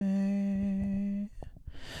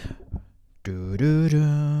Do do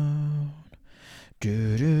do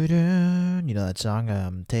do do do. You know that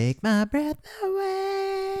song? Take my breath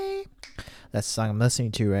away. That's the song I'm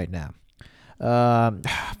listening to right now.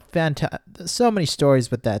 Fantastic. So many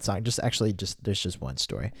stories with that song. There's just one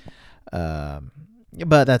story.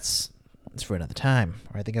 But that's for another time.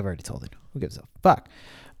 Or I think I've already told it. Who gives a fuck?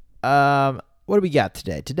 What do we got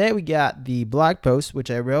today? Today we got the blog post,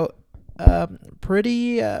 which I wrote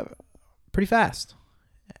pretty fast.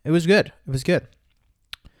 It was good.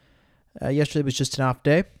 Yesterday was just an off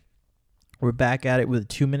day. We're back at it with a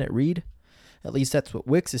 2-minute read. At least that's what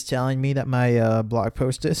Wix is telling me that my blog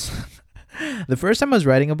post is. The first time I was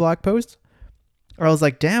writing a blog post, I was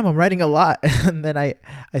like, damn, I'm writing a lot. And then I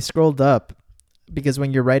scrolled up, because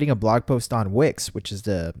when you're writing a blog post on Wix, which is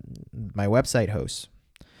my website host,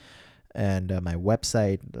 and my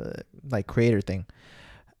website like creator thing,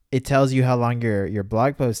 it tells you how long your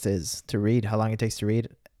blog post is to read, how long it takes to read.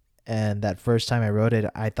 And that first time I wrote it,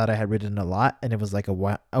 I thought I had written a lot, and it was like a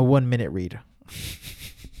 1 minute read.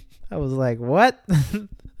 I was like, what?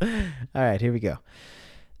 All right, here we go.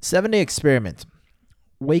 7-day experiment.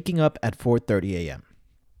 Waking up at 4:30 a.m.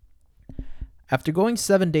 After going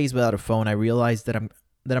 7 days without a phone, I realized that I'm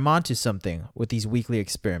onto something with these weekly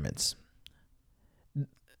experiments.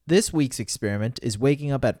 This week's experiment is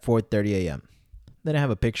waking up at 4:30 a.m. Then I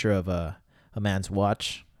have a picture of a man's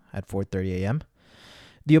watch at 4:30 a.m.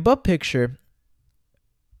 The above picture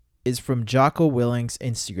is from Jocko Willing's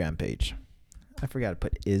Instagram page. I forgot to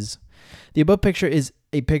put is. The above picture is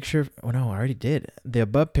a picture. Oh no, I already did. The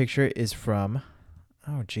above picture is from.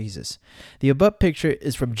 Oh Jesus. The above picture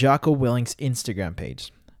is from Jocko Willing's Instagram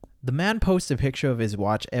page. The man posts a picture of his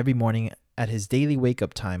watch every morning at his daily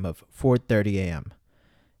wake-up time of 4:30 a.m.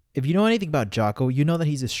 If you know anything about Jocko, you know that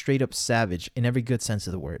he's a straight-up savage in every good sense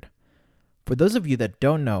of the word. For those of you that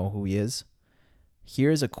don't know who he is,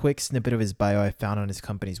 here's a quick snippet of his bio I found on his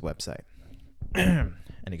company's website. And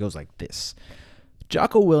it goes like this.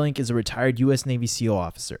 Jocko Willink is a retired U.S. Navy SEAL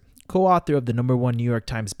officer, co-author of the #1 New York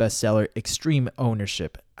Times bestseller, Extreme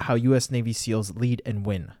Ownership, How U.S. Navy SEALs Lead and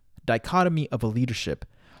Win, Dichotomy of a Leadership,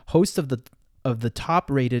 host of the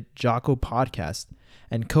top-rated Jocko podcast,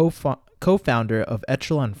 and co-founder of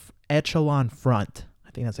Echelon Front,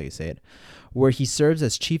 I think that's how you say it, where he serves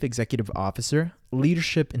as chief executive officer,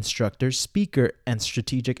 leadership instructor, speaker, and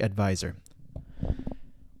strategic advisor.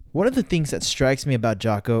 One of the things that strikes me about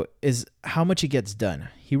Jocko is how much he gets done.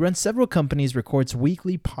 He runs several companies, records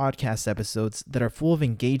weekly podcast episodes that are full of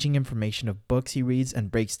engaging information of books he reads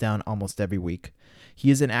and breaks down almost every week.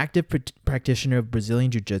 He is an active practitioner of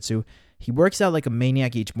Brazilian Jiu-Jitsu. He works out like a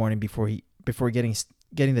maniac each morning before getting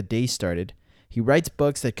the day started. He writes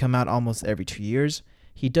books that come out almost every 2 years.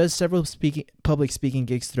 He does several public speaking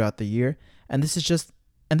gigs throughout the year, and this is just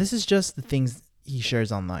the things he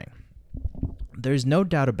shares online. There's no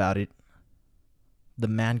doubt about it. The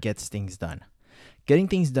man gets things done. Getting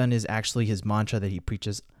things done is actually his mantra that he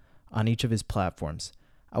preaches on each of his platforms.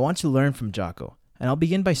 I want to learn from Jocko, and I'll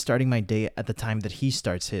begin by starting my day at the time that he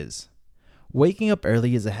starts his. Waking up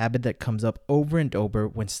early is a habit that comes up over and over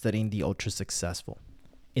when studying the ultra successful.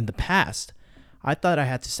 In the past, I thought I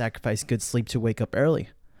had to sacrifice good sleep to wake up early.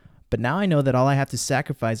 But now I know that all I have to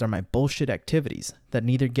sacrifice are my bullshit activities that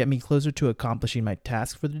neither get me closer to accomplishing my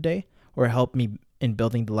task for the day or help me in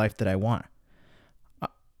building the life that I want.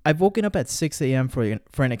 I've woken up at 6 a.m. for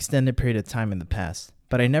an extended period of time in the past,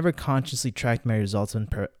 but I never consciously tracked my results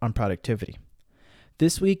on productivity.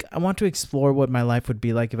 This week, I want to explore what my life would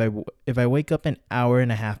be like if I wake up an hour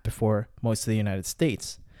and a half before most of the United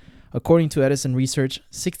States. According to Edison Research,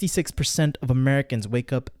 66% of Americans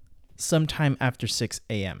wake up sometime after 6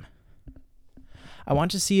 a.m. I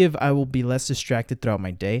want to see if I will be less distracted throughout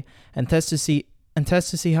my day and test to see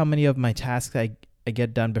how many of my tasks I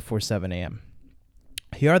get done before 7 a.m.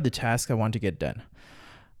 Here are the tasks I want to get done.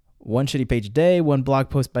 1 shitty page a day, 1 blog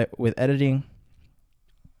post with editing,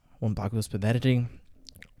 1 podcast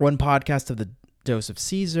of the Dose of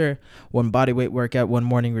Caesar, 1 bodyweight workout, 1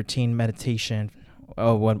 morning routine meditation.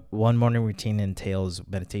 One morning routine entails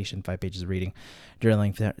meditation, 5 pages of reading,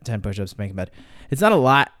 journaling, 10 push-ups, making bed. It's not a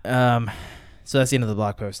lot. So that's the end of the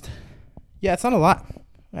blog post. Yeah, it's not a lot.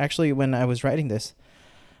 Actually, when I was writing this,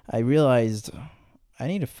 I realized I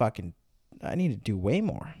need to do way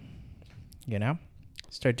more. You know?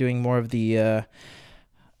 Start doing more of the other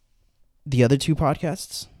 2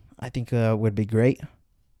 podcasts. I think would be great.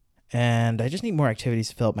 And I just need more activities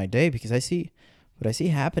to fill up my day, because what I see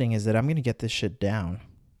happening is that I'm going to get this shit down.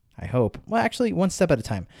 I hope. Well, actually, 1 step at a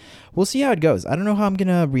time. We'll see how it goes. I don't know how I'm going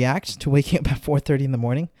to react to waking up at 4:30 in the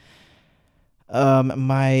morning.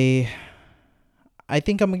 I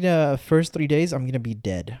think I'm going to, first 3 days, I'm going to be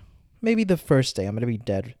dead. maybe the first day I'm gonna be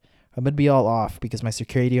dead. I'm gonna be all off because my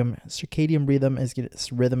circadian rhythm is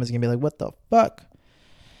gonna be like, what the fuck?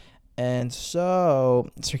 And so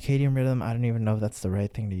circadian rhythm, I don't even know if that's the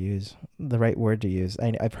right thing to use, the right word to use.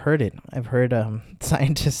 I've heard it. I've heard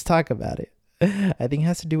scientists talk about it. I think it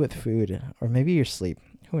has to do with food or maybe your sleep.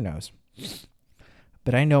 Who knows?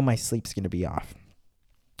 But I know my sleep's gonna be off,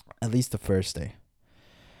 at least the first day.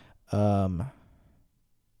 And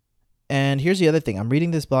here's the other thing. I'm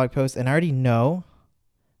reading this blog post, and I already know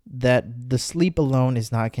that the sleep alone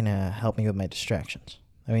is not gonna help me with my distractions.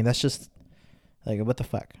 I mean, that's just like, what the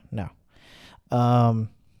fuck? No.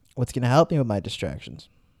 What's gonna help me with my distractions?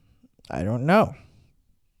 I don't know.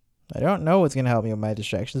 I don't know what's gonna help me with my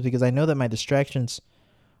distractions because I know that my distractions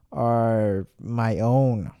are my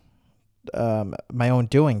own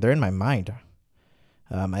doing. They're in my mind.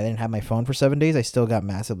 I didn't have my phone for 7 days. I still got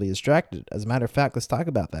massively distracted. As a matter of fact, let's talk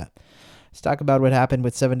about that. Let's talk about what happened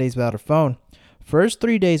with 7 days without a phone. First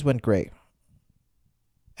 3 days went great.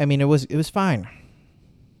 I mean, it was fine.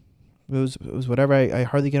 It was whatever. I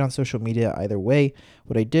hardly get on social media either way.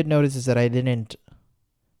 What I did notice is that I didn't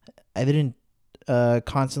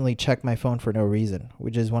constantly check my phone for no reason,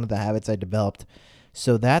 which is one of the habits I developed.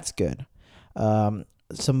 So that's good. A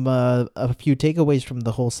few takeaways from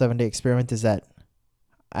the whole 7-day experiment is that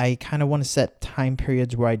I kind of want to set time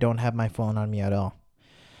periods where I don't have my phone on me at all.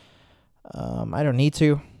 I don't need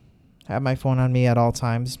to have my phone on me at all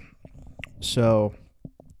times. So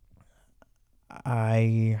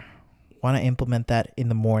I want to implement that in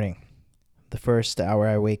the morning, the first hour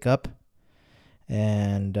I wake up,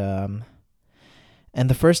 and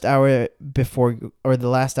the first hour before, or the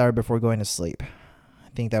last hour before going to sleep. I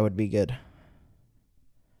think that would be good.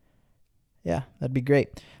 Yeah, that'd be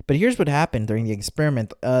great. But here's what happened during the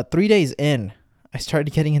experiment. 3 days in, I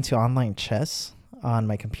started getting into online chess on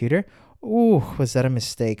my computer. Ooh, was that a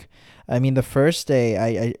mistake? I mean, the first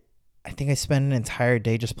day, I think I spent an entire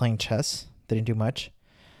day just playing chess. Didn't do much.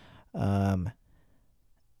 And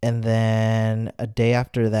then a day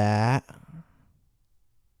after that,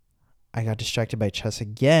 I got distracted by chess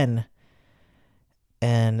again.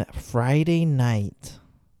 And Friday night,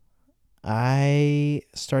 I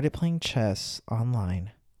started playing chess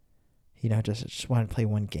online. Just wanted to play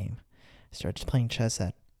one game. I started playing chess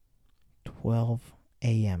at 12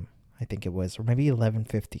 a.m. I think it was, or maybe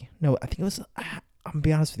 11:50. No, I think it was. I'm gonna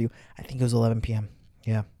be honest with you. I think it was 11 p.m.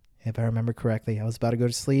 Yeah, if I remember correctly. I was about to go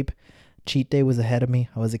to sleep. Cheat day was ahead of me.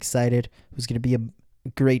 I was excited. It was gonna be a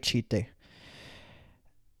great cheat day.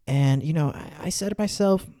 And I said to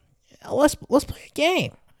myself, let's play a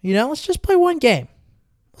game. Let's just play one game.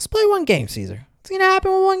 Let's play one game, Caesar. What's gonna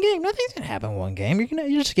happen with one game? Nothing's gonna happen with one game.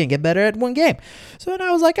 You're just gonna get better at one game. So then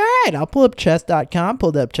I was like, all right, I'll pull up chess.com.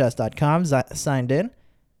 Pulled up chess.com, signed in,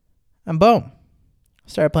 and boom,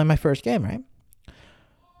 started playing my first game. Right,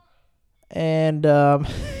 and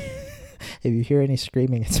if you hear any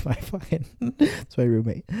screaming, it's it's my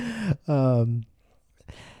roommate. And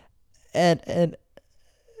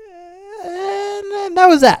that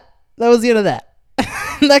was that. That was the end of that.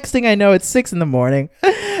 Next thing I know, it's 6 a.m.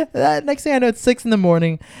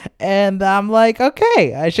 And I'm like,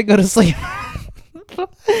 okay, I should go to sleep.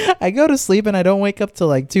 I go to sleep and I don't wake up till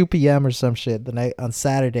like 2 p.m. or some shit the night on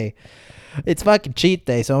Saturday. It's fucking cheat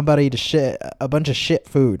day, so I'm about to eat a bunch of shit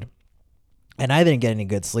food. And I didn't get any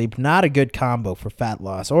good sleep. Not a good combo for fat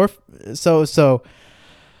loss. So.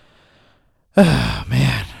 Oh,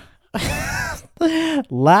 man.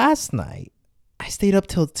 Last night, I stayed up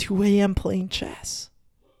till 2 a.m. playing chess.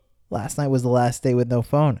 Last night was the last day with no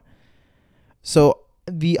phone. So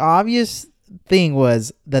the obvious thing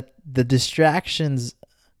was that the distractions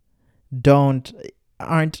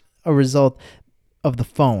aren't a result of the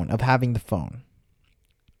phone, of having the phone.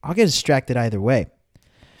 I'll get distracted either way.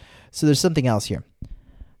 So there's something else here.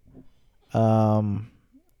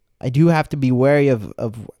 I do have to be wary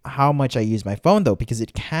of how much I use my phone, though, because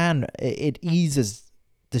it eases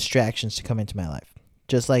distractions to come into my life.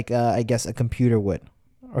 Just like I guess a computer would,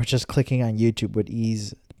 or just clicking on YouTube would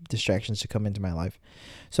ease distractions to come into my life.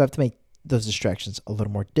 So I have to make those distractions a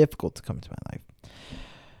little more difficult to come into my life.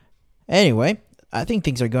 Anyway, I think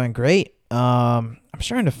things are going great. I'm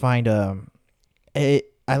starting to find I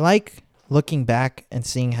like looking back and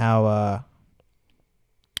seeing how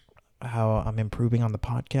I'm improving on the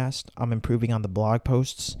podcast. I'm improving on the blog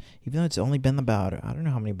posts, even though it's only been about, I don't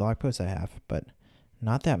know how many blog posts I have, but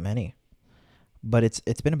not that many. But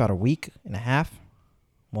it's been about a week and a half.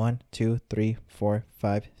 1, 2, 3, 4,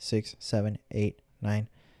 5, 6, 7, 8, 9,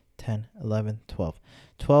 10, 11, 12.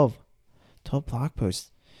 12 blog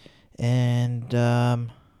posts. And I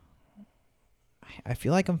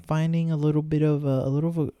feel like I'm finding a little bit of a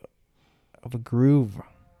of a groove.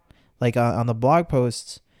 Like on the blog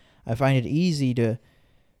posts, I find it easy to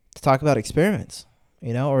talk about experiments,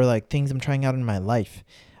 or like things I'm trying out in my life.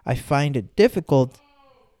 I find it difficult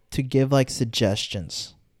to give like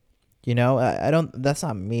suggestions. I don't. That's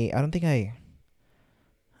not me. I don't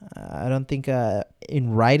think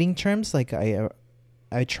in writing terms, like I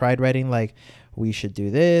tried writing like we should do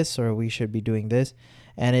this or we should be doing this,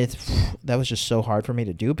 and that was just so hard for me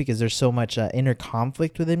to do because there's so much inner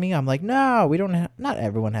conflict within me. I'm like, no, we don't. Not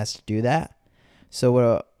everyone has to do that.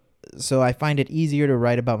 So I find it easier to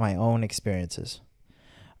write about my own experiences.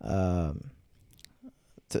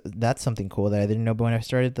 That's something cool that I didn't know when I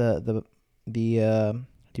started the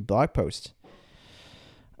blog post.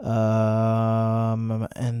 And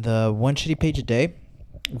the one shitty page a day,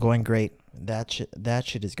 going great. That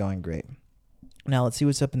shit is going great. Now let's see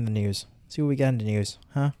what's up in the news. See what we got in the news,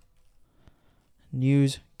 huh?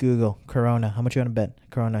 News, Google, Corona. How much you want to bet?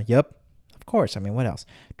 Corona. Yep. Of course. I mean, what else?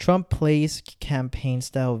 Trump plays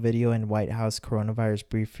campaign-style video in White House coronavirus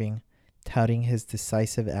briefing, touting his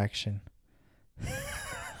decisive action.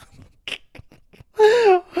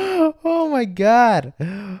 Oh my God. What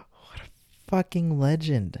a fucking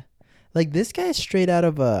legend. Like, this guy is straight out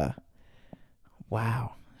of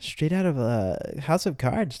House of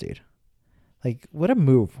Cards, dude. Like, what a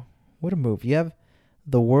move. What a move. You have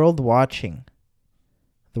the world watching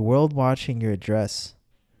your address,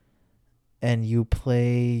 and you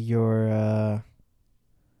play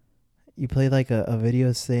like a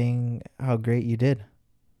video saying how great you did.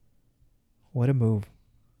 What a move.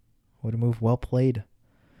 What a move. Well played.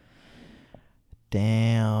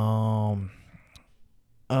 Damn.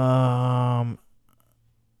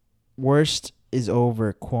 Worst is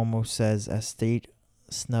over, Cuomo says as state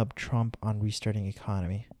snub Trump on restarting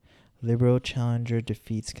economy. Liberal challenger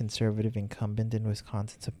defeats conservative incumbent in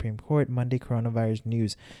Wisconsin Supreme Court. Monday coronavirus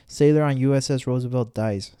news. Sailor on USS Roosevelt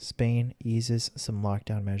dies. Spain eases some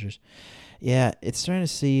lockdown measures. Yeah, it's starting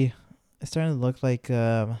to look like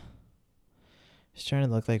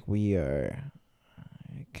we are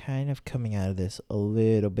kind of coming out of this a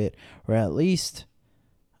little bit, or at least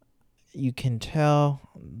you can tell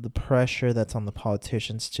the pressure that's on the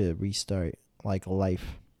politicians to restart like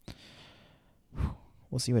life.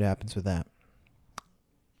 We'll see what happens with that.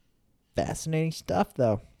 Fascinating stuff,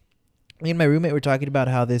 though. Me and my roommate were talking about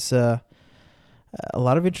how this a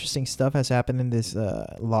lot of interesting stuff has happened in this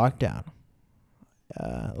lockdown.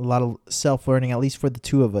 A lot of self-learning, at least for the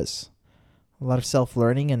two of us. A lot of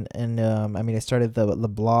self-learning, and I mean, I started the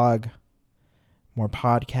blog, more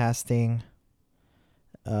podcasting,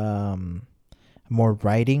 more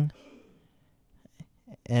writing,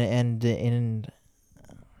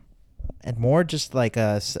 and more just like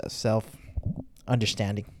a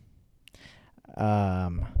self-understanding,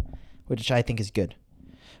 which I think is good.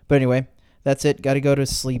 But anyway, that's it. Got to go to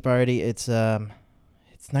sleep already. It's 9:53,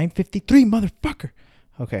 motherfucker.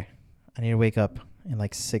 Okay, I need to wake up in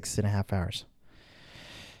like 6.5 hours.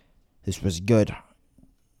 This was good.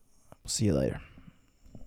 See you later.